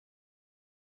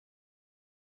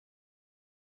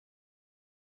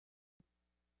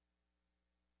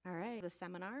All right, the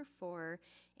seminar for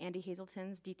Andy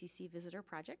Hazelton's DTC Visitor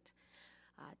Project.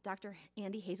 Dr.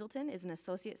 Andy Hazelton is an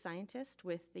associate scientist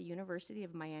with the University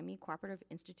of Miami Cooperative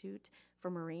Institute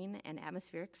for Marine and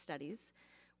Atmospheric Studies,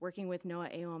 working with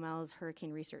NOAA AOML's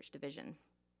Hurricane Research Division.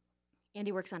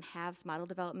 Andy works on HAFS model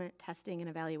development, testing, and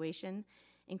evaluation,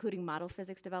 including model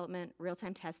physics development,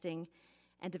 real-time testing,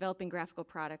 and developing graphical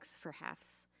products for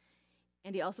HAFS.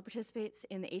 Andy also participates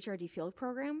in the HRD field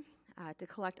program to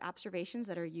collect observations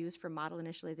that are used for model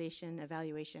initialization,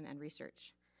 evaluation, and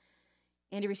research.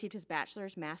 Andy received his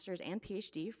bachelor's, master's, and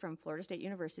PhD from Florida State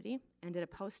University and did a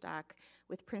postdoc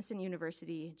with Princeton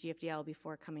University, GFDL,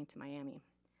 before coming to Miami.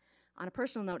 On a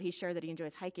personal note, he shared that he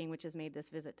enjoys hiking, which has made this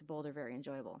visit to Boulder very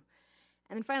enjoyable.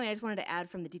 And then finally, I just wanted to add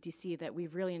from the DTC that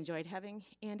we've really enjoyed having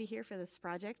Andy here for this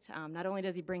project. Not only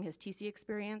does he bring his TC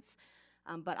experience,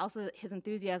 but also his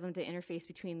enthusiasm to interface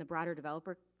between the broader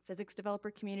physics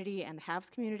developer community and the HAFS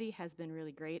community has been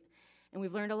really great. And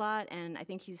we've learned a lot, and I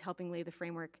think he's helping lay the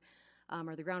framework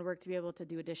or the groundwork to be able to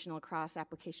do additional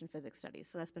cross-application physics studies.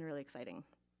 So that's been really exciting.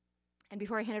 And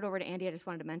before I hand it over to Andy, I just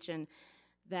wanted to mention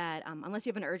that unless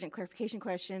you have an urgent clarification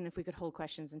question, if we could hold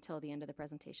questions until the end of the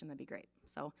presentation, that'd be great.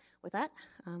 So with that,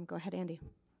 go ahead, Andy.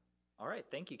 All right,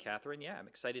 thank you, Catherine. Yeah, I'm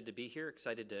excited to be here,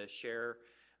 excited to share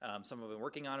some I've been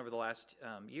working on over the last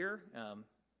year,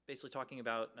 basically talking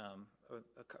about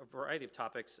a variety of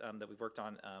topics that we've worked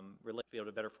on related to be able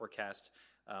to better forecast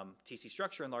TC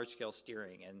structure and large-scale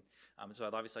steering. And so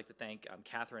I'd obviously like to thank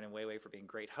Catherine and Weiwei for being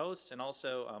great hosts, and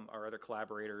also our other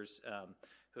collaborators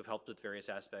who have helped with various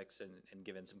aspects and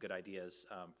given some good ideas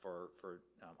for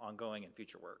ongoing and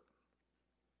future work.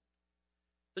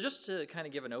 So just to kind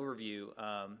of give an overview,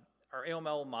 our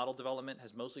AOML model development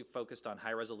has mostly focused on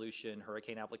high-resolution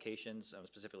hurricane applications,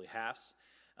 specifically HAFS.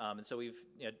 And so we've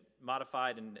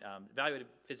modified and evaluated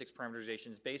physics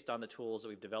parameterizations based on the tools that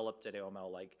we've developed at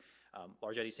AOML, like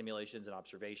large eddy simulations and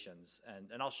observations.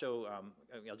 And I'll show,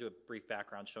 I'll do a brief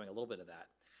background showing a little bit of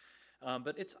that.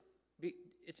 But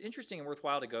it's interesting and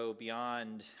worthwhile to go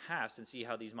beyond HAFS and see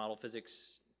how these model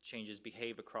physics changes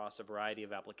behave across a variety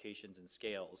of applications and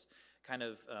scales, kind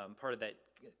of part of that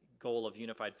goal of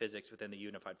unified physics within the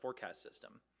unified forecast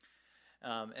system.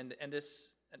 And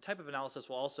this type of analysis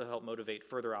will also help motivate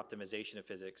further optimization of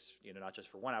physics, not just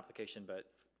for one application, but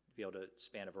be able to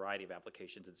span a variety of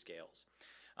applications and scales.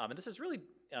 And this is really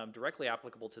directly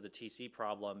applicable to the TC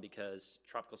problem because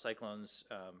tropical cyclones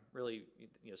really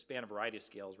span a variety of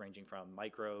scales ranging from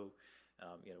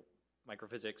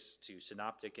microphysics to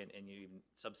synoptic and even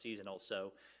subseasonal.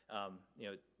 So,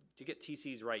 to get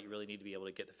TCs right, you really need to be able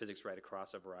to get the physics right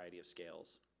across a variety of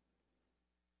scales.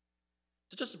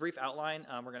 So just a brief outline,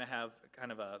 we're going to have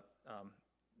kind of a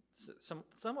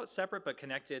somewhat separate but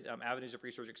connected avenues of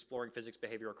research exploring physics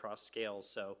behavior across scales.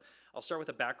 So I'll start with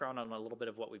a background on a little bit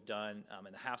of what we've done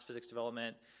in the HAFS physics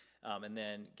development, and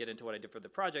then get into what I did for the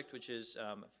project, which is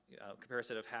a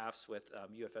comparison of HAFS with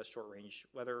UFS short-range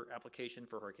weather application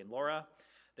for Hurricane Laura,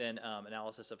 then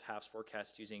analysis of HAFS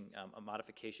forecast using a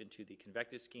modification to the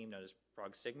convective scheme known as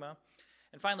prog sigma.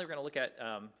 And finally, we're going to look at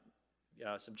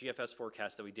some GFS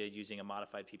forecasts that we did using a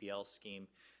modified PBL scheme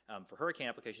for hurricane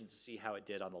applications to see how it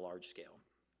did on the large scale.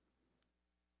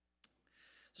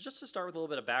 So just to start with a little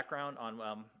bit of background on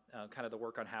kind of the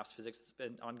work on HAFS physics that's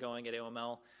been ongoing at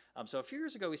AOML. So a few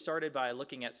years ago, we started by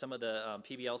looking at some of the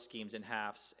PBL schemes in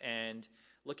HAFS and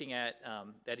looking at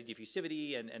the eddy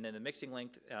diffusivity and then the mixing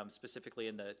length, specifically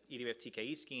in the EDMF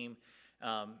TKE scheme,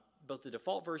 both the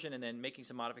default version and then making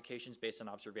some modifications based on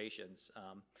observations.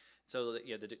 So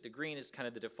the green is kind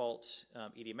of the default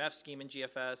EDMF scheme in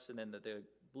GFS, and then the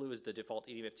blue is the default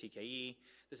EDMF TKE.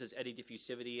 This is eddy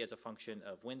diffusivity as a function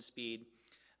of wind speed.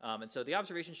 And so the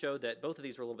observation showed that both of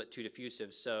these were a little bit too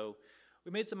diffusive. So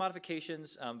we made some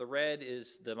modifications. The red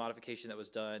is the modification that was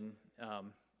done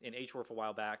in HWRF a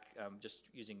while back, just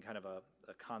using kind of a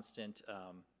constant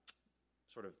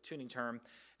sort of tuning term.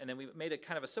 And then we made a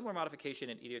kind of a similar modification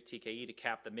in EDF TKE to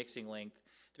cap the mixing length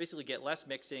to basically get less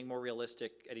mixing, more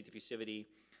realistic eddy diffusivity,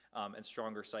 and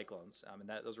stronger cyclones. And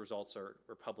those results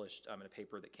were published in a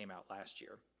paper that came out last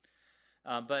year.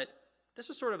 But this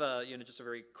was sort of a just a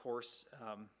very coarse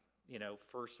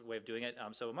first way of doing it.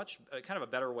 So kind of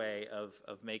a better way of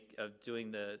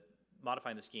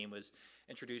modifying the scheme was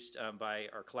introduced by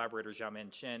our collaborator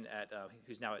Xiaomin Chen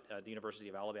who's now at the University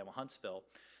of Alabama Huntsville,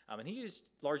 and he used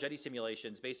large eddy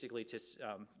simulations basically to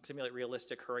simulate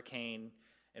realistic hurricane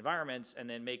environments and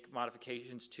then make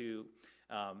modifications to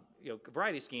a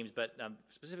variety of schemes, but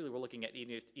specifically we're looking at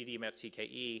EDMF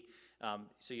TKE.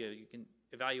 So you can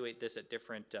evaluate this at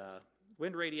different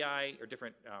wind radii or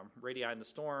different radii in the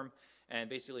storm, and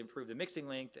basically improve the mixing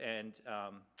length and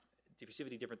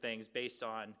diffusivity, different things based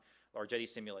on large eddy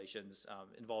simulations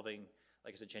involving,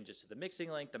 like I said, changes to the mixing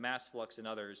length, the mass flux, and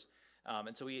others.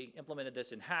 And so we implemented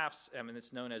this in HAFS, and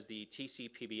it's known as the TC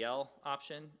PBL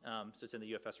option. So it's in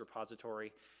the UFS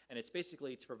repository, and it's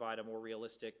basically to provide a more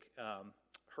realistic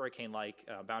hurricane-like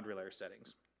boundary layer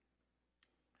settings.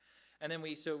 And then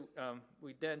we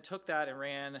then took that and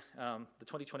ran the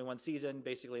 2021 season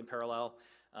basically in parallel,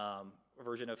 a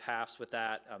version of HAFS with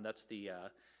that. That's the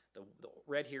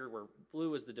red here, where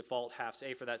blue was the default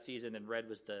HAFS-A for that season, and red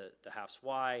was the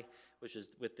HAFS-Y, which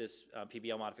is with this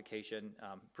PBL modification,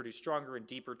 produced stronger and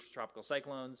deeper tropical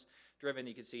cyclones, driven,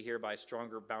 you can see here, by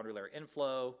stronger boundary layer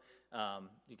inflow.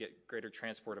 You get greater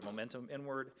transport of momentum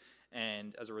inward,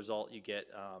 and as a result, you get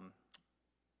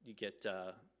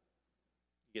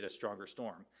a stronger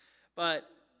storm. But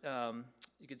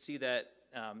you can see that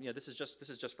this is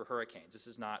just for hurricanes. This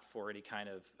is not for any kind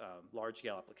of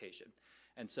large-scale application.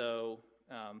 And so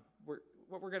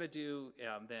what we're going to do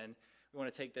then, we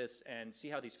want to take this and see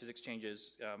how these physics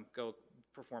changes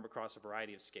perform across a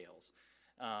variety of scales.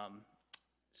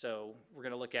 So we're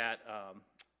going to look at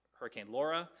Hurricane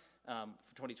Laura for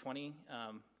 2020.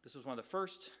 This was one of the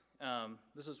first.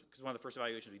 This was one of the first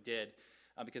evaluations we did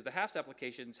because the HAFS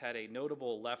applications had a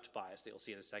notable left bias that you'll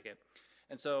see in a second.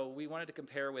 And so we wanted to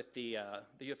compare with the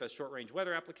UFS short-range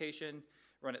weather application,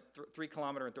 run at 3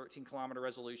 kilometer and 13 kilometer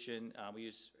resolution.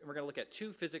 We're going to look at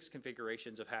 2 physics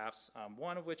configurations of HAFS,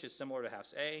 one of which is similar to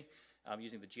HAFS-A,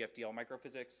 using the GFDL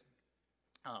microphysics.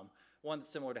 One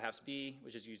that's similar to HAFS-B,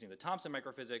 which is using the Thomson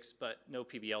microphysics, but no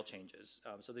PBL changes.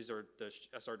 So these are the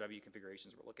SRW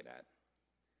configurations we're looking at.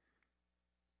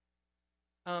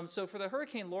 So for the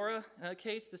Hurricane Laura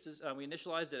case, this is we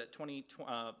initialized it at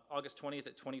August 20th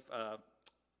at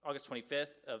August 25th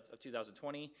of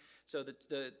 2020. So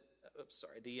the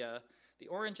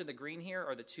orange and the green here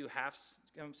are the 2 HAFS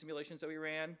simulations that we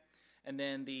ran, and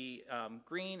then the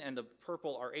green and the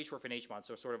purple are HWRF and HMOD,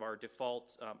 so sort of our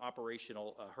default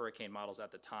operational hurricane models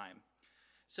at the time.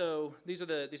 So these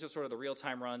are sort of the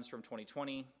real-time runs from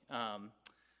 2020.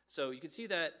 So you can see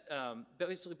that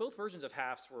basically both versions of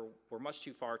HAFS were much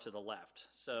too far to the left.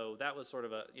 So that was sort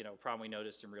of a problem we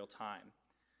noticed in real time.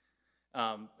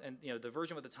 And the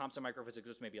version with the Thomson microphysics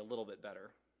was maybe a little bit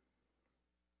better.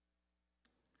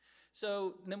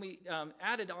 So then we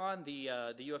added on the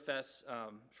UFS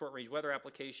short-range weather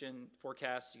application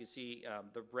forecasts. You can see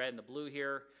the red and the blue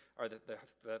here are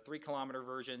the 3 kilometer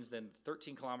versions. Then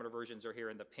 13 kilometer versions are here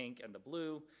in the pink and the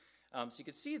blue. So you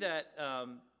can see that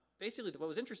basically what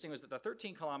was interesting was that the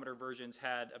 13 kilometer versions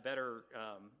had a better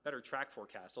track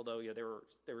forecast, although they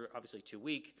were obviously too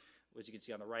weak, as you can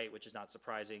see on the right, which is not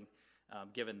surprising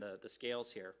given the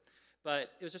scales here.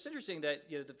 But it was just interesting that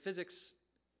the physics.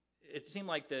 It seemed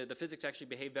like the physics actually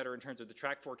behaved better in terms of the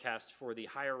track forecast for the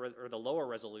higher or the lower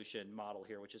resolution model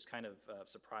here, which is kind of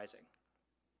surprising.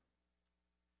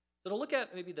 So to look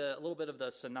at maybe a little bit of the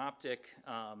synoptic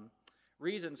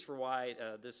reasons for why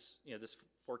this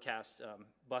forecast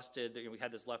busted. We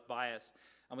had this left bias.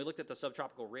 We looked at the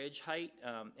subtropical ridge height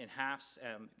in HAFS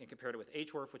and compared it with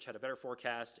HWRF, which had a better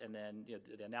forecast, and then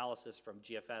the analysis from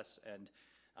GFS and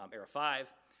ERA5.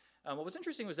 What was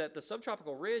interesting was that the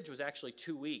subtropical ridge was actually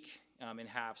too weak in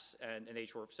HAFS and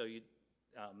HWRF, so you'd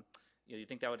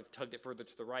think that would have tugged it further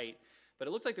to the right. But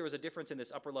it looked like there was a difference in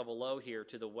this upper level low here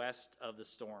to the west of the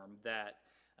storm that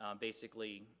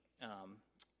basically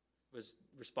was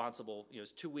responsible. It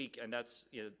was too weak, and that's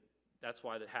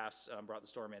why the HAFS brought the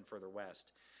storm in further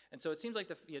west. And so it seems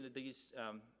like these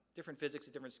different physics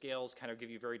at different scales kind of give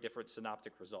you very different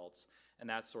synoptic results, and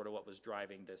that's sort of what was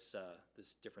driving this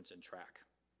difference in track.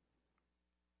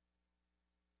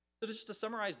 So just to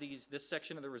summarize this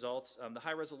section of the results, the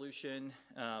high resolution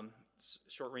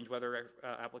short-range weather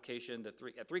application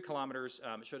at 3 kilometers,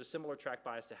 it showed a similar track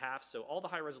bias to HAFS. So all the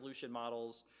high resolution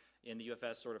models in the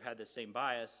UFS sort of had this same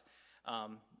bias.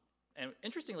 And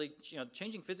interestingly,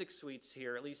 changing physics suites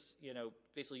here, at least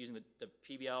basically using the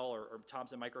PBL or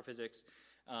Thomson microphysics,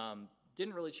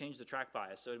 didn't really change the track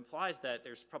bias. So it implies that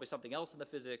there's probably something else in the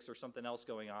physics or something else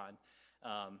going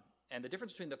on. And the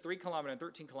difference between the 3 kilometer and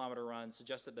 13 kilometer runs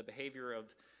suggests that the behavior of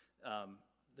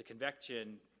the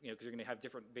convection, because you're going to have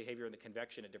different behavior in the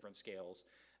convection at different scales,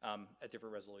 at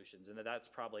different resolutions, and that's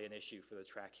probably an issue for the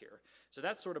track here. So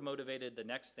that sort of motivated the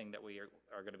next thing that we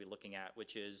are going to be looking at,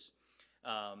 which is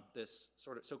this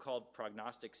sort of so-called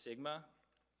prognostic sigma.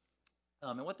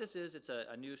 And what this is, it's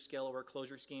a new scale-aware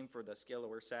closure scheme for the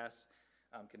scale-aware SAS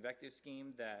convective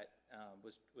scheme that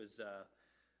was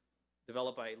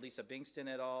developed by Lisa Bingston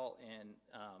et al.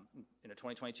 In a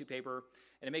 2022 paper,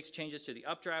 and it makes changes to the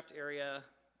updraft area,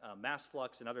 mass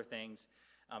flux, and other things.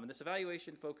 And this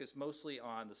evaluation focused mostly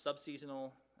on the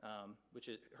subseasonal, which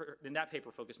is, in that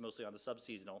paper focused mostly on the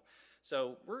subseasonal.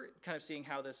 So we're kind of seeing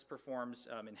how this performs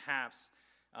in HAFS,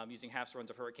 using HAFS runs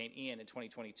of Hurricane Ian in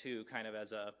 2022 kind of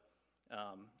as a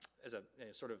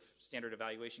sort of standard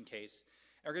evaluation case.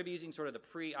 And we're going to be using sort of the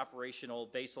pre-operational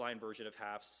baseline version of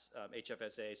HAFS,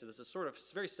 HFSA. So this is sort of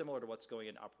very similar to what's going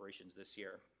in operations this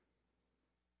year.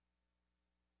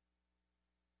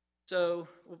 So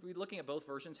we'll be looking at both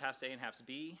versions, HAFS-A and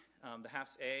HAFS-B. The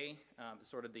HAFS-A is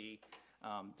sort of the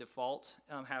default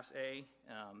HAFS-A.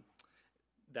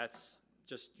 That's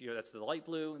just, that's the light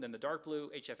blue, and then the dark blue,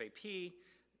 HFAP.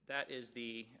 That is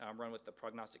the run with the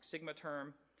prognostic sigma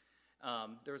term.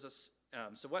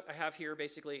 So what I have here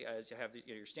basically is you have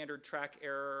your standard track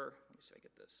error. Let me see if I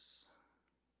get this.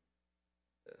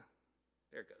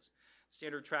 There it goes.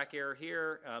 Standard track error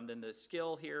here, then the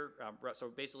skill here, so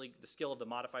basically the skill of the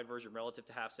modified version relative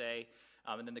to HAFS-A.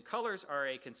 And then the colors are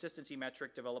a consistency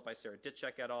metric developed by Sarah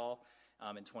Ditchek et al.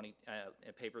 In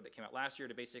a paper that came out last year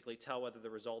to basically tell whether the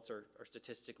results are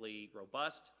statistically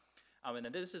robust. And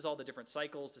then this is all the different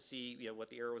cycles to see what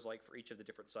the error was like for each of the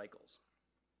different cycles.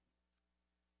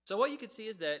 So what you can see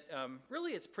is that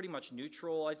really it's pretty much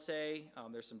neutral, I'd say.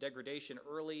 There's some degradation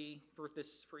early for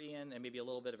Ian and maybe a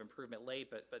little bit of improvement late,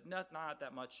 but not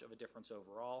that much of a difference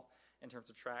overall in terms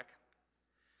of track.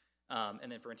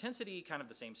 And then for intensity, kind of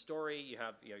the same story. You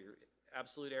have your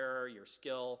absolute error, your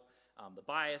skill, the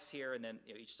bias here, and then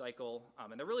each cycle.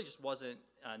 And there really just wasn't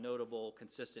a notable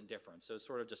consistent difference. So it's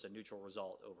sort of just a neutral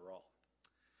result overall.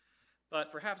 But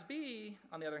for HAFS-B,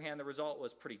 on the other hand, the result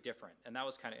was pretty different, and that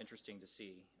was kind of interesting to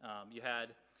see. You had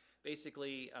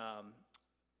basically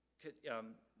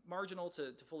marginal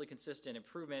to fully consistent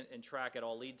improvement in track at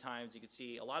all lead times. You could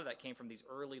see a lot of that came from these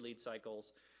early lead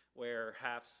cycles where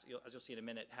HAFS, as you'll see in a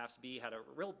minute, HAFS-B had a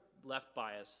real left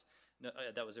bias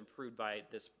that was improved by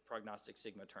this prognostic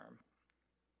sigma term.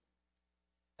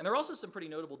 And there are also some pretty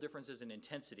notable differences in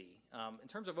intensity. In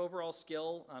terms of overall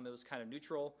skill, it was kind of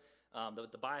neutral.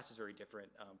 The bias is very different.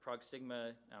 Prog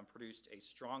sigma produced a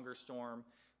stronger storm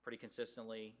pretty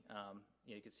consistently.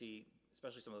 You can see,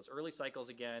 especially some of those early cycles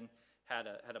again, had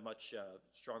a much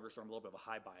stronger storm, a little bit of a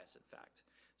high bias, in fact.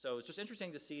 So it's just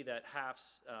interesting to see that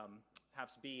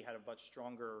HAFS-B had a much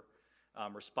stronger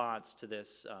response to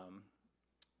this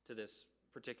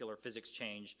particular physics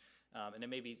change, and it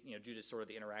may be due to sort of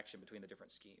the interaction between the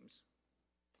different schemes.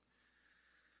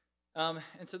 And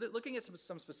so looking at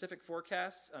some specific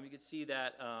forecasts, you can see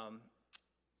that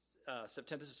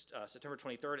September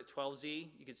 23rd at 12Z.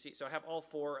 You can see, so I have all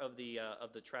four of the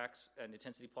tracks and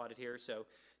intensity plotted here. So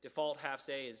default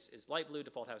HAFS-A is light blue,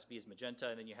 default HAFS-B is magenta,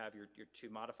 and then you have your two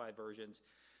modified versions.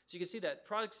 So you can see that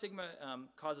prog sigma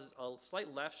causes a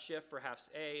slight left shift for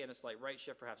HAFS-A and a slight right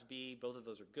shift for HAFS-B. Both of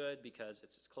those are good because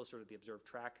it's closer to the observed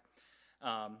track.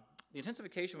 The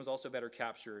intensification was also better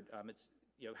captured. It's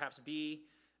HAFS-B.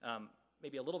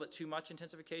 Maybe a little bit too much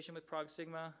intensification with prog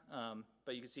sigma,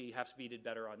 but you can see HAFS-B did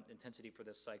better on intensity for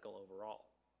this cycle overall.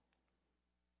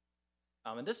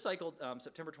 In this cycle,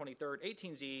 September 23rd,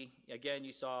 18Z, again,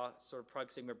 you saw sort of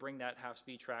prog sigma bring that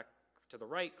HAFS-B track to the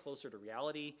right, closer to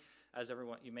reality. As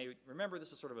everyone, you may remember,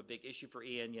 this was sort of a big issue for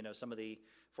Ian. Some of the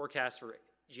forecasts for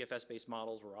GFS-based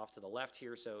models were off to the left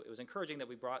here, so it was encouraging that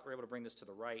we were able to bring this to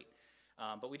the right.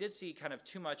 But we did see kind of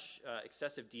too much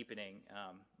excessive deepening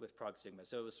with prog sigma.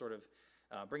 So it was sort of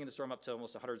bringing the storm up to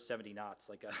almost 170 knots,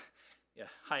 like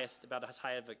about as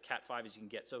high of a Cat 5 as you can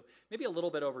get. So maybe a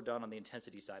little bit overdone on the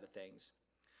intensity side of things.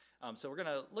 So we're going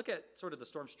to look at sort of the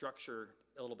storm structure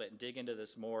a little bit and dig into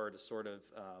this more to sort of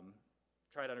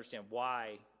try to understand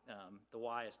why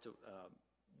as to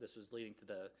this was leading to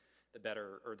the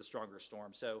better or the stronger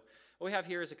storm. So what we have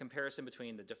here is a comparison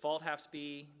between the default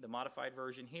HAFS-B, the modified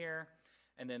version here,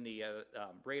 and then the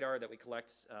radar that we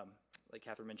collect. Like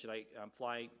Catherine mentioned, I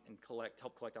fly and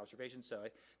help collect observations. So I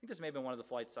think this may have been one of the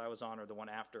flights I was on or the one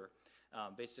after,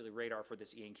 basically radar for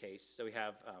this Ian case. So we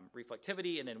have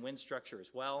reflectivity and then wind structure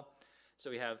as well. So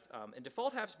we have, in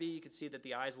default HAFS-B, you can see that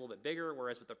the eye is a little bit bigger,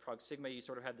 whereas with the prog sigma, you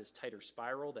sort of have this tighter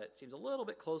spiral that seems a little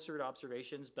bit closer to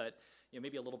observations, but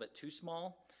maybe a little bit too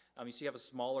small. You see you have a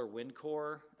smaller wind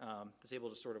core that's able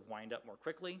to sort of wind up more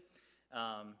quickly.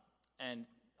 And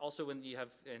also when you have,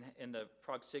 in the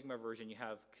prog sigma version, you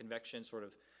have convection sort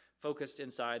of focused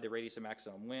inside the radius of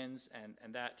maximum winds,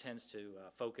 and that tends to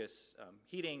focus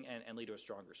heating and lead to a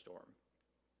stronger storm.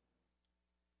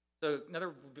 So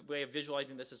another way of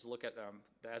visualizing this is to look at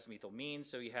the azimuthal mean.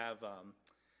 So you have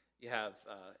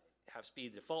HAFS-B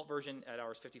default version at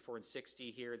hours 54 and 60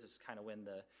 here. This is kind of when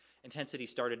the intensity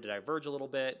started to diverge a little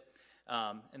bit.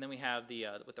 And then we have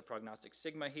with the prognostic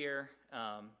sigma here.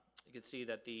 You can see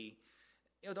that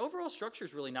The overall structure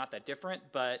is really not that different,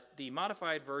 but the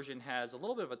modified version has a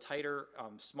little bit of a tighter,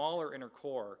 smaller inner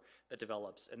core that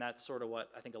develops, and that's sort of what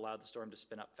I think allowed the storm to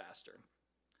spin up faster.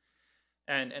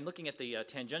 And looking at the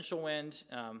tangential wind,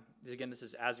 again, this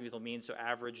is azimuthal mean, so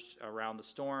averaged around the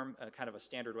storm, kind of a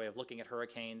standard way of looking at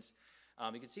hurricanes.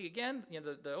 You can see, again,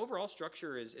 the overall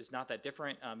structure is not that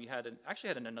different. You actually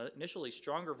had an initially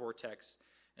stronger vortex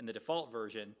in the default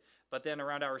version, but then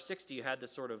around hour 60, you had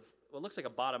this sort of what looks like a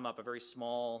bottom-up, a very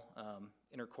small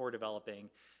inner core developing,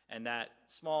 and that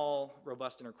small,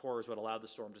 robust inner core is what allowed the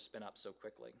storm to spin up so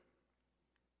quickly.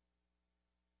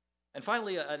 And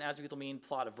finally, an azimuthal mean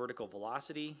plot of vertical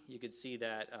velocity. You could see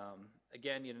that,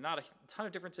 again, not a ton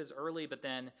of differences early, but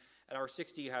then at hour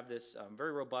 60, you have this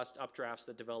very robust updrafts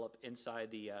that develop inside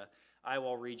the eye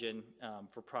wall region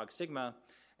for prog sigma,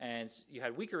 and you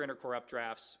had weaker inner core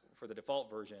updrafts for the default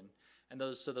version. And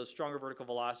those stronger vertical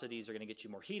velocities are going to get you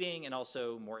more heating and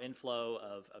also more inflow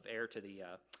of air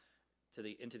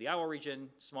into the eye wall region,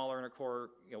 smaller inner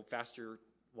core, faster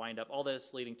wind up, all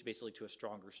this leading to basically to a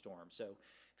stronger storm. So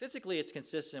physically, it's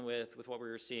consistent with what we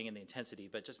were seeing in the intensity,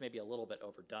 but just maybe a little bit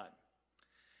overdone.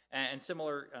 And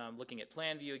similar, looking at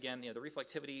plan view again, the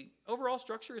reflectivity, overall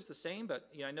structure is the same, but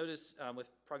I notice with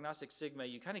prognostic sigma,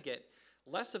 you kind of get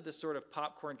less of this sort of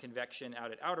popcorn convection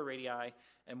out at outer radii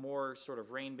and more sort of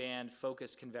rain band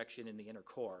focused convection in the inner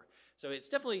core. So it's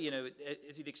definitely,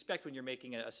 as you'd expect when you're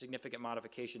making a significant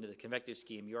modification to the convective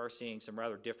scheme, you are seeing some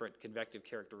rather different convective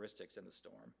characteristics in the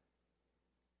storm.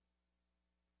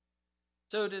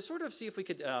 So to sort of see if we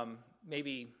could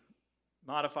maybe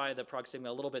modify the prog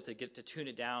sigma a little bit to tune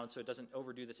it down so it doesn't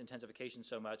overdo this intensification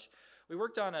so much, we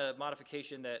worked on a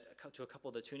modification to a couple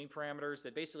of the tuning parameters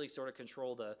that basically sort of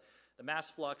control the mass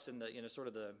flux and the sort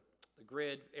of the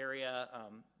grid area,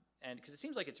 and because it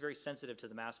seems like it's very sensitive to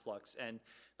the mass flux. And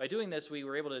by doing this, we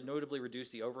were able to notably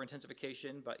reduce the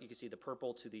over-intensification, but you can see the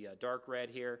purple to the dark red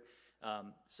here.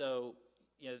 So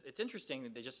it's interesting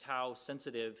that just how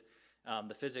sensitive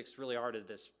the physics really are to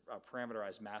this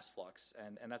parameterized mass flux,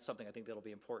 and that's something I think that'll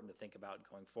be important to think about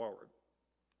going forward.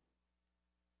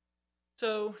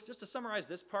 So just to summarize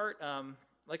this part,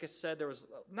 like I said, there was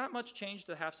not much change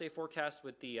to the HAFS-A forecast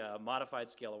with the modified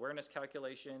scale awareness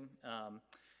calculation.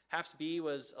 HAFS-B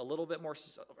was a little bit more,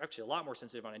 actually a lot more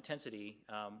sensitive on intensity.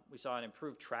 We saw an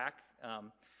improved track,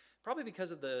 probably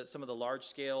because of some of the large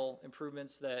scale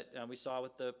improvements that we saw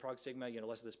with the prog sigma,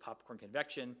 less of this popcorn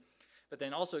convection, but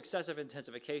then also excessive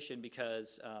intensification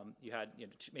because you had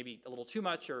maybe a little too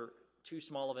much or too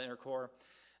small of an inner core.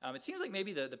 It seems like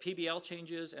maybe the PBL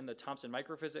changes and the Thomson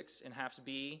microphysics in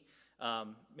HAFS-B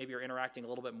maybe are interacting a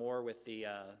little bit more with the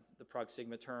prog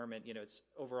sigma term, and it's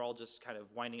overall just kind of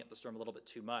winding up the storm a little bit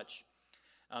too much.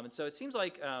 And so it seems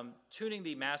like tuning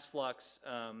the mass flux,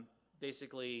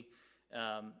 basically,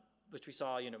 which we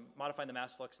saw, modifying the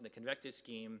mass flux in the convective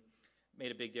scheme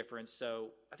made a big difference. So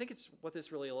I think what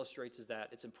this really illustrates is that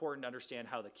it's important to understand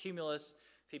how the cumulus,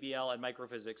 PBL, and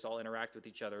microphysics all interact with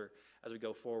each other as we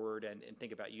go forward and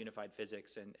think about unified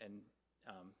physics and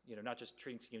not just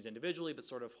treating schemes individually, but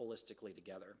sort of holistically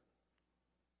together.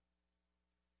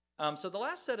 So the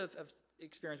last set of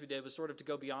experiments we did was sort of to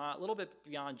go a little bit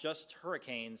beyond just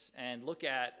hurricanes and look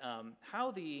at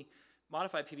how the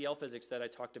modified PBL physics that I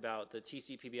talked about, the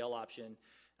TC PBL option,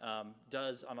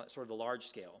 does on sort of the large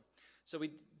scale. So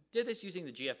we did this using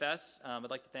the GFS. I'd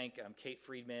like to thank Kate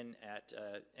Friedman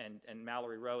and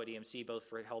Mallory Rowe at EMC both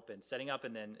for help in setting up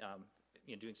and then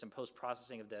doing some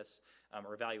post-processing of this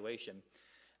or evaluation.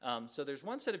 So there's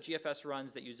one set of GFS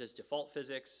runs that uses default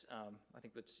physics. I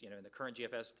think it's in the current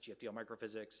GFS with GFDL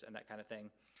microphysics and that kind of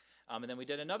thing. And then we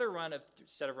did another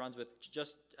set of runs with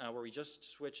where we just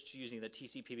switched to using the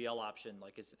TC PBL option,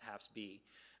 like is HAFS-B.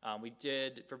 We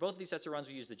did, for both of these sets of runs,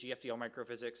 we used the GFDL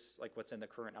microphysics, like what's in the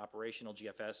current operational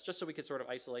GFS, just so we could sort of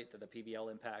isolate the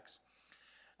PBL impacts.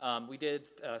 We did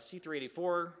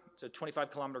C384, so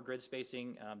 25-kilometer grid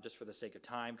spacing, just for the sake of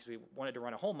time, because we wanted to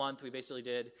run a whole month. We basically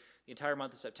did the entire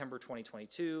month of September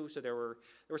 2022, so there were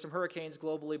some hurricanes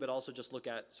globally, but also just look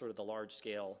at sort of the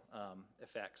large-scale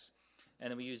effects. And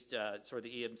then we used sort of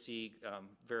the EMC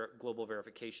global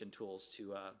verification tools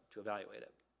to evaluate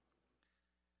it.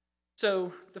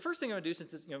 So the first thing I'm going to do,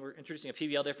 since we're introducing a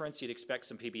PBL difference, you'd expect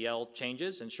some PBL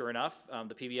changes, and sure enough,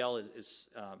 the PBL is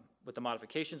with the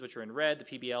modifications, which are in red,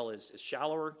 the PBL is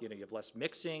shallower. You have less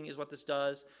mixing is what this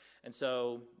does, and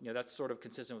so that's sort of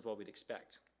consistent with what we'd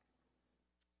expect.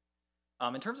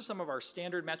 In terms of some of our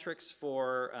standard metrics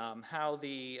for how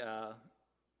the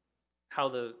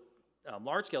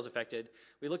large scale is affected,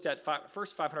 we looked at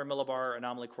first 500 millibar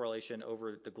anomaly correlation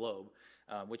over the globe,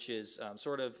 which is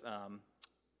sort of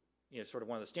sort of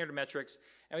one of the standard metrics.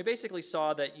 And we basically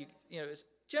saw that it's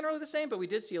generally the same, but we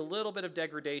did see a little bit of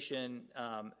degradation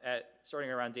starting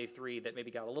around day 3 that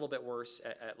maybe got a little bit worse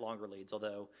at longer leads,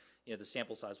 although the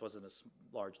sample size wasn't as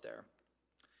large there.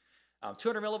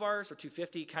 200 millibars or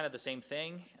 250, kind of the same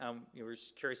thing. We're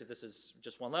just curious if this is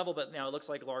just one level, but now it looks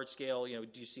like large scale.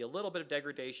 Do you see a little bit of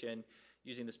degradation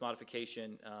using this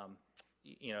modification,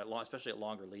 especially at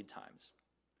longer lead times?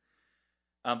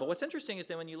 But what's interesting is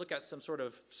that when you look at some sort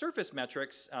of surface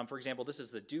metrics, for example, this is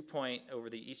the dew point over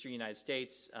the eastern United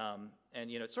States,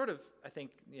 and it's sort of, I think,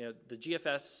 the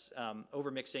GFS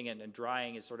overmixing and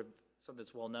drying is sort of something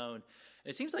that's well known.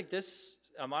 And it seems like this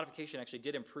modification actually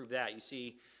did improve that. You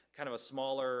see kind of a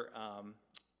smaller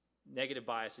negative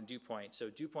bias in dew point, so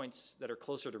dew points that are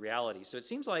closer to reality. So it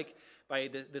seems like by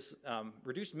this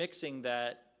reduced mixing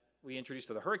that we introduced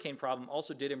for the hurricane problem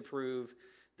also did improve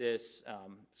this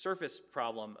surface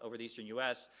problem over the eastern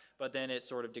U.S., but then it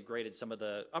sort of degraded some of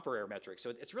the upper air metrics. So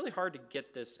it's really hard to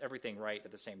get everything right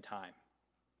at the same time.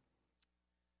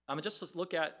 And just to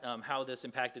look at how this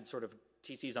impacted sort of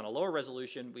TCs on a lower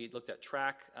resolution, we looked at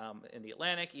track in the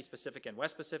Atlantic, East Pacific, and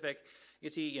West Pacific. You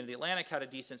can see the Atlantic had a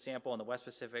decent sample, and the West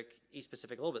Pacific, East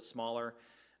Pacific a little bit smaller.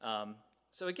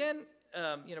 So again,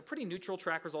 pretty neutral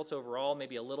track results overall,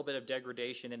 maybe a little bit of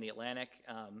degradation in the Atlantic,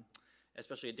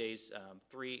 especially at days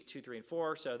 2, 3, and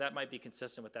 4. So that might be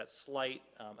consistent with that slight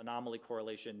anomaly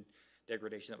correlation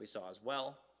degradation that we saw as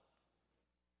well.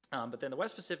 But then the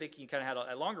West Pacific, you kind of had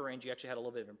at longer range, you actually had a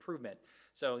little bit of improvement.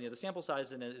 So the sample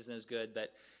size isn't as good,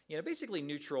 but basically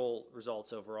neutral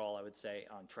results overall, I would say,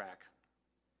 on track.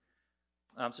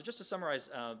 So just to summarize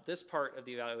this part of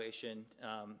the evaluation,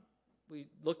 we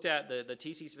looked at the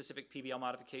TC-specific PBL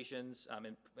modifications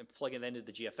and plugging them into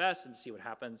the GFS and see what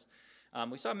happens.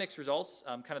 We saw mixed results.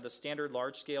 Kind of the standard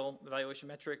large-scale evaluation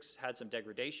metrics had some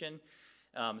degradation,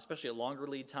 especially at longer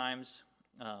lead times.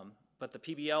 But the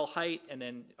PBL height and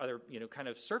then other kind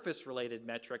of surface-related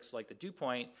metrics like the dew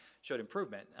point showed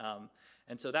improvement.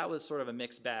 And so that was sort of a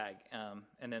mixed bag.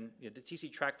 And then the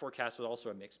TC track forecast was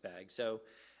also a mixed bag. So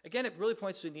again, it really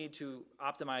points to the need to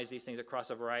optimize these things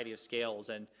across a variety of scales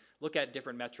and look at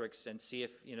different metrics and see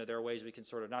if there are ways we can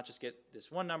sort of not just get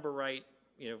this one number right,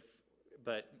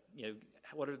 but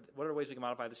what are ways we can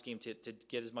modify the scheme to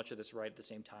get as much of this right at the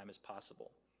same time as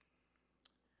possible.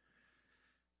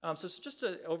 So just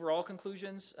overall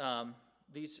conclusions.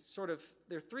 These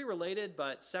they're 3 related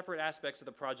but separate aspects of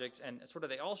the project, and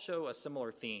they all show a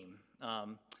similar theme.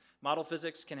 Model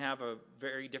physics can have a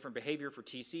very different behavior for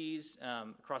TCs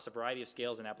across a variety of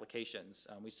scales and applications.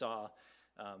 You saw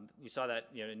that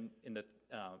in the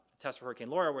test for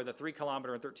Hurricane Laura, where the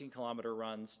 3-kilometer and 13-kilometer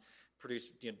runs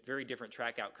produced very different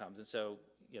track outcomes. And so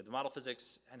the model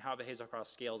physics and how it behaves across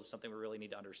scales is something we really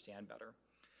need to understand better.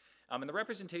 And the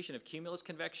representation of cumulus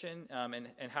convection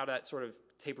and how that sort of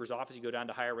tapers off as you go down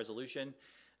to higher resolution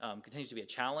continues to be a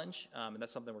challenge, and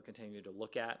that's something we're continuing to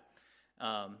look at.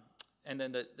 And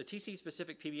then the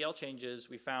TC-specific PBL changes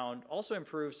we found also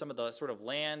improve some of the sort of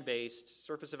land-based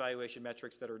surface evaluation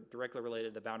metrics that are directly related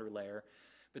to the boundary layer,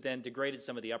 but then degraded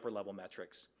some of the upper-level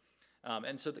metrics.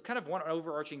 And so the kind of one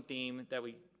overarching theme that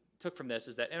we took from this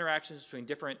is that interactions between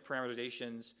different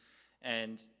parameterizations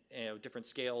and different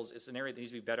scales is an area that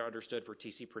needs to be better understood for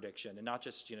TC prediction, and not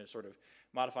just sort of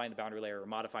modifying the boundary layer or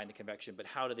modifying the convection, but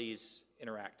how do these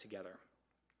interact together.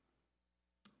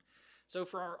 So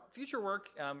for our future work,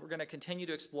 we're going to continue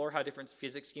to explore how different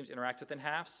physics schemes interact within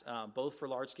HAFS, both for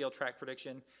large-scale track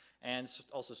prediction and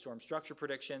also storm structure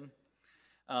prediction.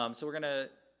 So we're going to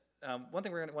one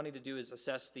thing we're wanting to do is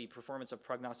assess the performance of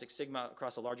prognostic sigma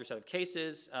across a larger set of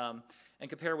cases and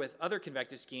compare with other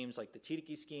convective schemes like the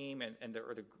DTC scheme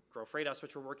or the Grove-Freitas,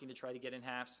 which we're working to try to get in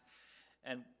HAFS.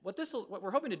 And what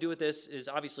we're hoping to do with this is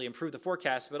obviously improve the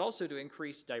forecast, but also to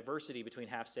increase diversity between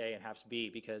HAFS-A and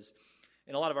HAFS-B, because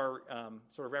in a lot of our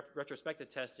sort of retrospective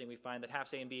testing, we find that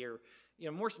HAFS-A and B are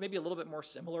maybe a little bit more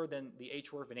similar than the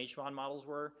HWRF and HMON models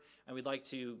were, and we'd like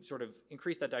to sort of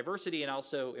increase that diversity and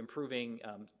also improving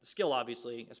the skill,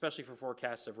 obviously, especially for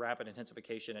forecasts of rapid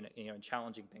intensification and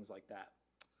challenging things like that.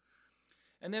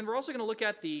 And then we're also going to look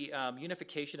at the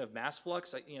unification of mass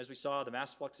flux. As we saw, the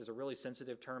mass flux is a really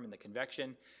sensitive term in the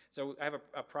convection. So I have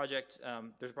a project,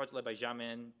 there's a project led by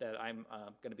Jiamin that I'm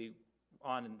going to be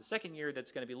on in the second year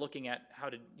that's going to be looking at how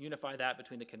to unify that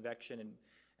between the convection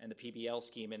and the PBL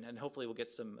scheme, and hopefully we'll get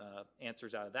some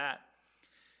answers out of that.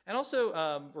 And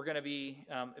also, we're going to be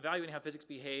evaluating how physics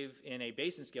behave in a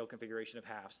basin scale configuration of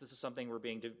HAFS. This is something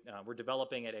we're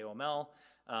developing at AOML,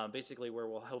 basically where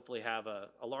we'll hopefully have a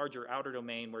larger outer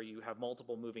domain where you have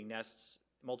multiple moving nests,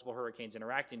 multiple hurricanes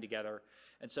interacting together.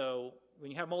 And so when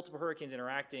you have multiple hurricanes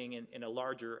interacting in a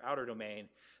larger outer domain,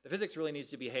 the physics really needs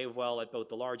to behave well at both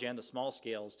the large and the small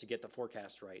scales to get the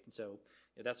forecast right. And so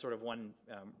that's sort of one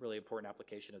really important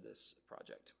application of this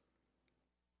project.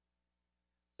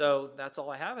 So that's all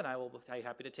I have, and I will be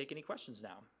happy to take any questions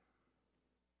now.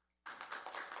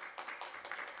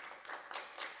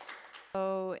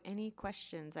 So any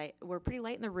questions? We're pretty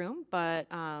light in the room, but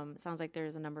sounds like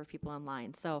there's a number of people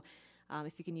online. So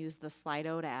if you can use the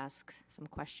Slido to ask some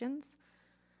questions.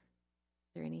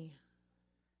 Is there any?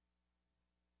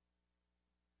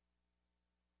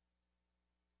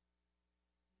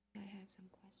 I have some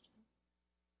questions.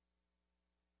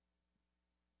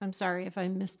 I'm sorry if I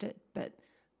missed it, but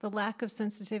the lack of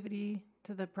sensitivity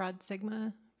to the prod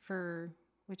sigma for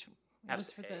which was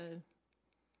for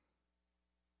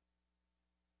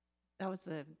that was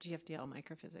the GFDL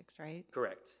microphysics, right?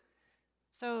 Correct.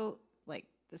 So like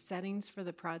the settings for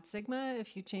the prod sigma,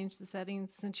 if you change the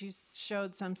settings, since you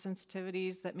showed some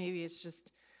sensitivities that maybe it's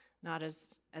just not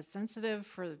as sensitive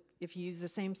for if you use the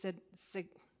same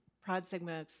prod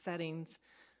sigma settings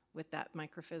with that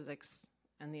microphysics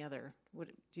and the other,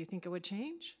 do you think it would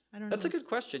change? I don't know. That's a good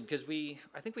question, because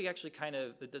I think we actually kind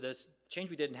of, the change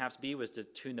we did in HAFS-B was to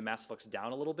tune the mass flux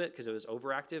down a little bit because it was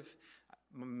overactive.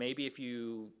 Maybe if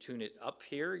you tune it up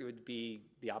here, it would be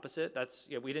the opposite.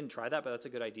 We didn't try that, but that's a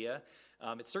good idea.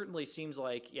 It certainly seems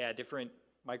like, different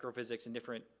microphysics and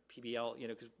different PBL,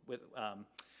 because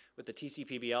with the TC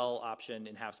PBL option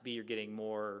in HAFS-B, you're getting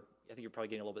more, I think you're probably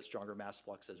getting a little bit stronger mass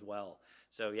flux as well.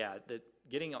 So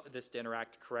getting this to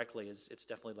interact correctly it's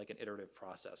definitely like an iterative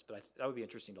process, but that would be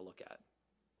interesting to look at.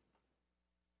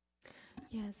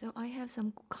 Yeah, so I have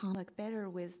some like better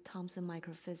with Thomson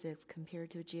microphysics compared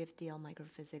to GFDL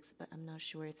microphysics, but I'm not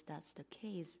sure if that's the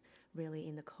case really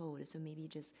in the code. So maybe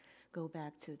just go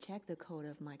back to check the code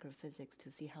of microphysics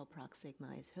to see how prog sigma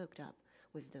is hooked up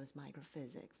with those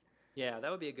microphysics. Yeah,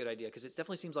 that would be a good idea, because it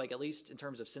definitely seems like, at least in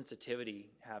terms of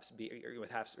sensitivity,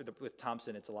 with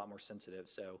Thomson, it's a lot more sensitive.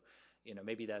 So,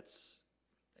 maybe that's,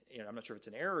 I'm not sure if it's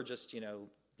an error or just,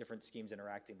 different schemes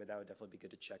interacting, but that would definitely be good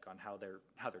to check on how they're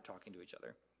talking to each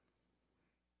other.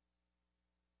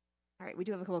 All right, we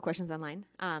do have a couple of questions online.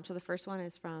 So the first one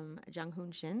is from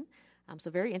Jung-Hoon Shin. So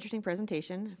very interesting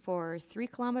presentation. For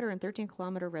 3-kilometer and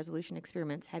 13-kilometer resolution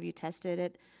experiments, have you tested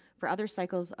it for other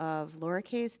cycles of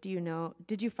lowercase?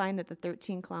 Did you find that the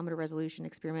 13-kilometer resolution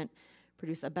experiment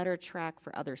produced a better track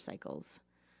for other cycles?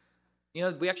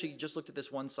 We actually just looked at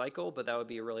this one cycle, but that would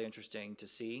be really interesting to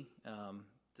see.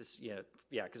 Because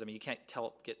you can't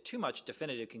get too much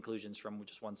definitive conclusions from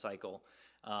just one cycle.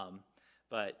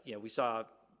 But we saw,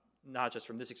 not just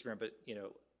from this experiment, but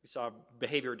we saw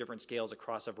behavior at different scales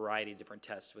across a variety of different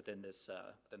tests within this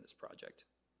project.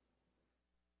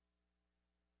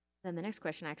 Then the next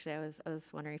question, actually, I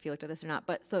was wondering if you looked at this or not.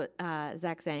 But so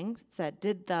Zach Zhang said,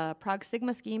 did the prog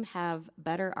sigma scheme have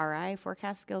better RI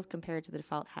forecast skills compared to the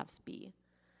default HAFS-B?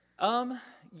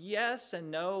 Yes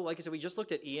and no. Like I said, we just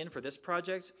looked at Ian for this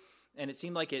project, and it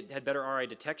seemed like it had better RI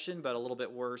detection, but a little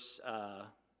bit worse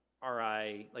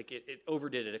RI, like it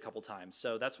overdid it a couple times.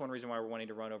 So that's one reason why we're wanting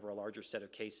to run over a larger set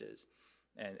of cases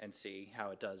and see how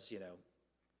it does,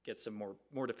 get some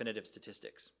more definitive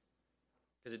statistics.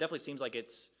 Because it definitely seems like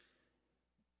it's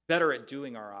better at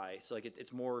doing RI, so like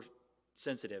it's more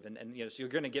sensitive, and so you're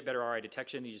going to get better RI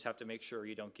detection. You just have to make sure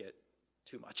you don't get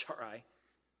too much RI.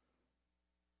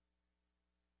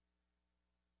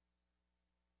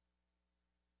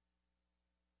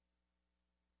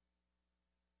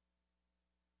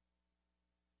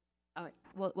 All right,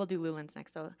 we'll do Lulin's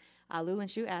next. So Lulin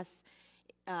Shu asks,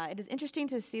 it is interesting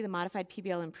to see the modified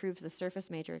PBL improves the surface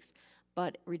matrix,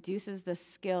 but reduces the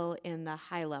skill in the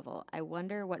high level. I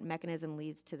wonder what mechanism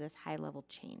leads to this high level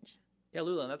change. Yeah,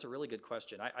 Lulin, that's a really good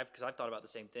question. Because I've thought about the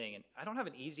same thing, and I don't have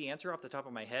an easy answer off the top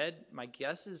of my head. My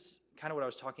guess is kind of what I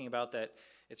was talking about, that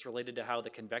it's related to how the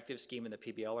convective scheme and the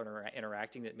PBL are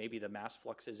interacting, that maybe the mass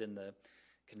fluxes in the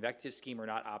convective scheme are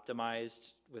not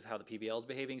optimized with how the PBL is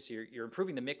behaving. So you're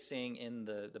improving the mixing in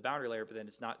the boundary layer, but then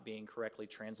it's not being correctly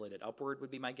translated upward,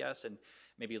 would be my guess, and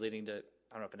maybe leading to,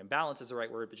 I don't know if an imbalance is the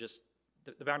right word, but just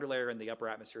the boundary layer and the upper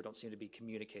atmosphere don't seem to be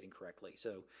communicating correctly.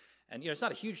 So, and it's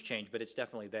not a huge change, but it's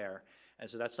definitely there. And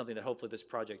so that's something that hopefully this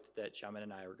project that Xiaomin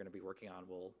and I are going to be working on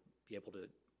will be able to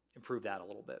improve that a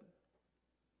little bit.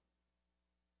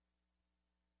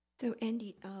 So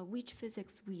Andy, which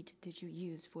physics suite did you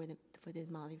use for the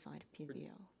modified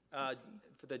PBL?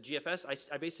 For the GFS,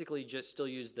 I basically just still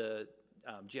use the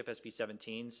GFS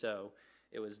V17. So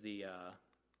it was the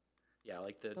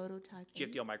like the Prototype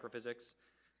GFDL microphysics.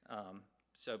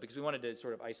 So because we wanted to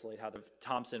sort of isolate how the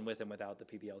Thomson with and without the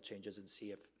PBL changes and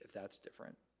see if that's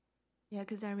different. Yeah,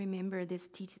 because I remember this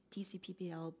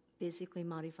TCPBL basically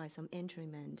modifies some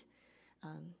entrainment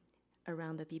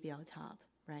around the PBL top,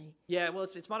 right? Yeah, well,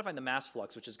 it's modifying the mass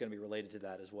flux, which is going to be related to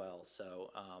that as well.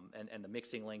 So, and the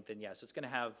mixing length, and yeah, so it's going to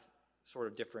have sort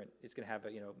of different. It's going to have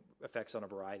effects on a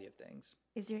variety of things.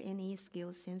 Is there any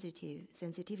scale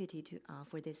sensitivity to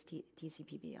for this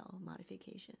TCPBL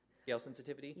modification? Scale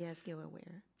sensitivity? Yeah, scale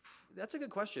aware. That's a good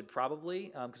question,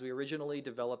 probably, because we originally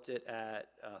developed it at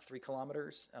 3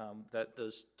 kilometers.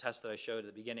 Those tests that I showed at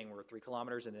the beginning were 3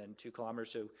 kilometers and then 2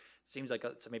 kilometers, so it seems like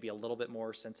it's maybe a little bit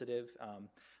more sensitive.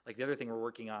 Like the other thing we're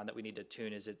working on that we need to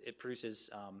tune is it produces,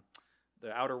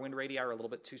 the outer wind radii are a little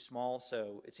bit too small,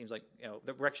 so it seems like,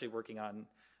 that we're actually working on,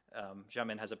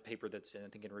 Xiaomin has a paper that's, I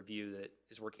think, in review that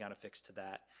is working on a fix to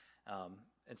that.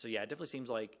 And so, yeah, it definitely seems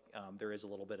like there is a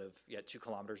little bit of, 2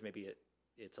 kilometers, maybe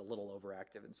it's a little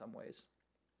overactive in some ways.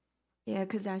 Yeah,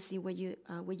 because I see what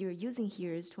you're using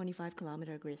here is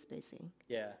 25-kilometer grid spacing.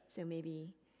 Yeah. So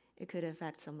maybe it could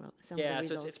affect some of the Yeah,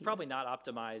 results so it's here. probably not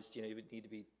optimized. You would need to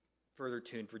be further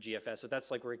tuned for GFS. So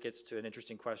that's like where it gets to an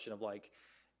interesting question of like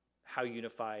how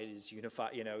unified is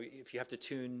unified. If you have to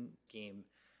tune scheme,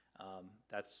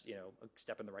 that's a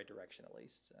step in the right direction at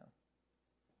least. So.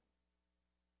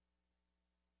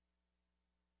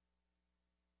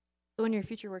 So in your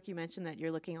future work, you mentioned that you're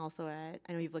looking also at,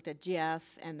 I know you've looked at GF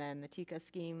and then the TICA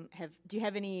scheme. Do you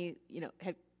have any,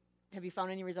 have you found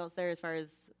any results there as far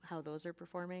as how those are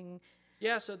performing?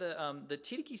 Yeah, so the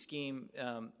TTK scheme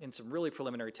in some really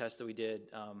preliminary tests that we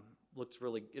did looked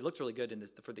really good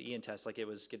for the Ian test, like it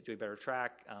was doing better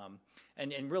track,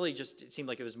 and really just it seemed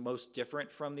like it was most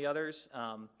different from the others.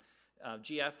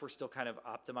 GF we're still kind of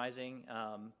optimizing,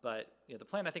 but the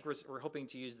plan I think we're hoping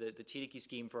to use the TTK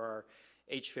scheme for our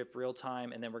HFIP real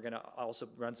time, and then we're going to also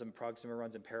run some proxima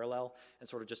runs in parallel and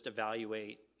sort of just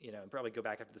evaluate, and probably go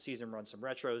back after the season, run some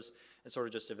retros, and sort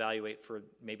of just evaluate for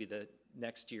maybe the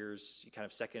next year's kind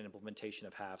of second implementation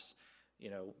of HAFS,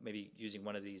 maybe using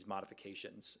one of these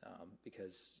modifications,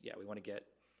 because we want to get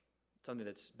something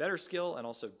that's better skill and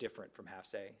also different from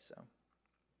HAFS-A. So.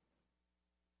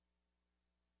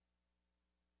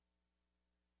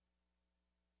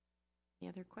 Any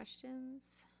other questions?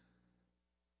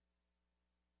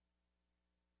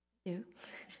 You?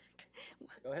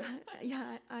 Go ahead.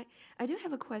 Yeah, I do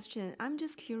have a question. I'm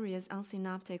just curious, on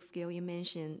synoptic scale, you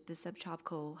mentioned the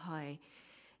subtropical high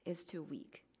is too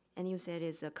weak, and you said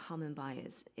it's a common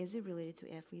bias. Is it related to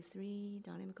FE3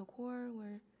 dynamical core,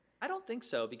 or? I don't think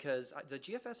so, because the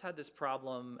GFS had this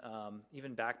problem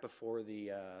even back before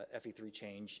the FE3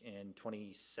 change in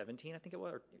 2017, I think it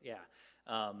was.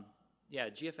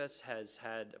 GFS has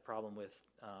had a problem with,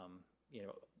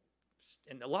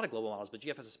 and a lot of global models, but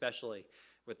GFS especially,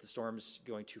 with the storms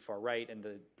going too far right and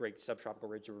the subtropical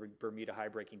ridge of Bermuda High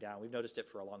breaking down. We've noticed it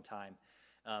for a long time.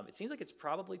 It seems like it's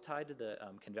probably tied to the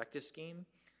convective scheme,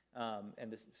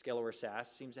 and the scalar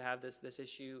SAS seems to have this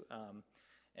issue.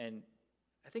 And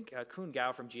I think Kuhn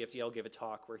Gao from GFDL gave a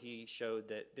talk where he showed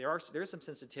that there is some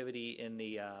sensitivity in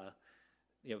the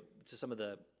to some of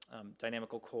the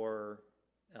dynamical core,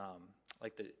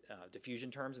 like the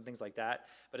diffusion terms and things like that,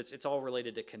 but it's all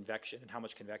related to convection and how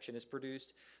much convection is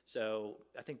produced. So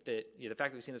I think that the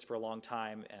fact that we've seen this for a long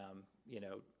time,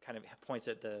 kind of points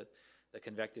at the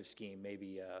convective scheme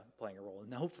maybe playing a role.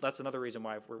 And hopefully that's another reason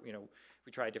why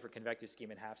we try a different convective scheme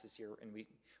in HAFS this year, and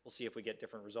we'll see if we get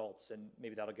different results, and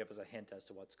maybe that'll give us a hint as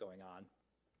to what's going on.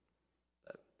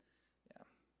 But yeah.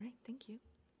 All right, thank you.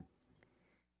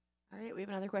 All right, we have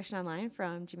another question online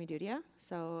from Jimmy Dudia.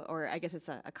 Or I guess it's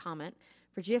a comment.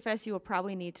 For GFS, you will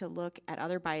probably need to look at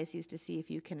other biases to see if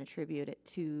you can attribute it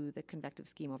to the convective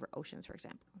scheme over oceans, for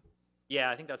example. Yeah,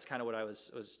 I think that's kind of what I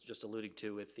was just alluding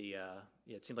to with the,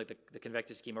 it seems like the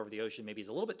convective scheme over the ocean maybe is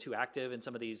a little bit too active in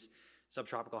some of these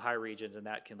subtropical high regions, and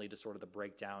that can lead to sort of the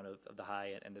breakdown of the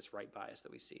high and this right bias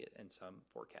that we see in some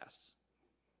forecasts.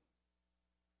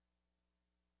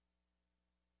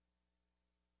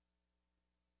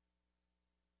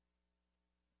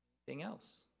 Anything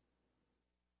else?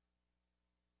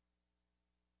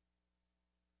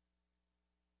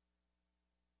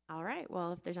 All right,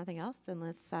 well, if there's nothing else, then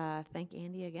let's thank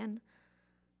Andy again.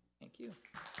 Thank you.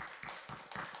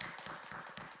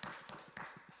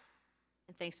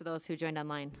 And thanks to those who joined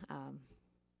online.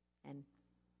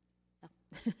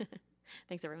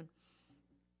 Thanks, everyone.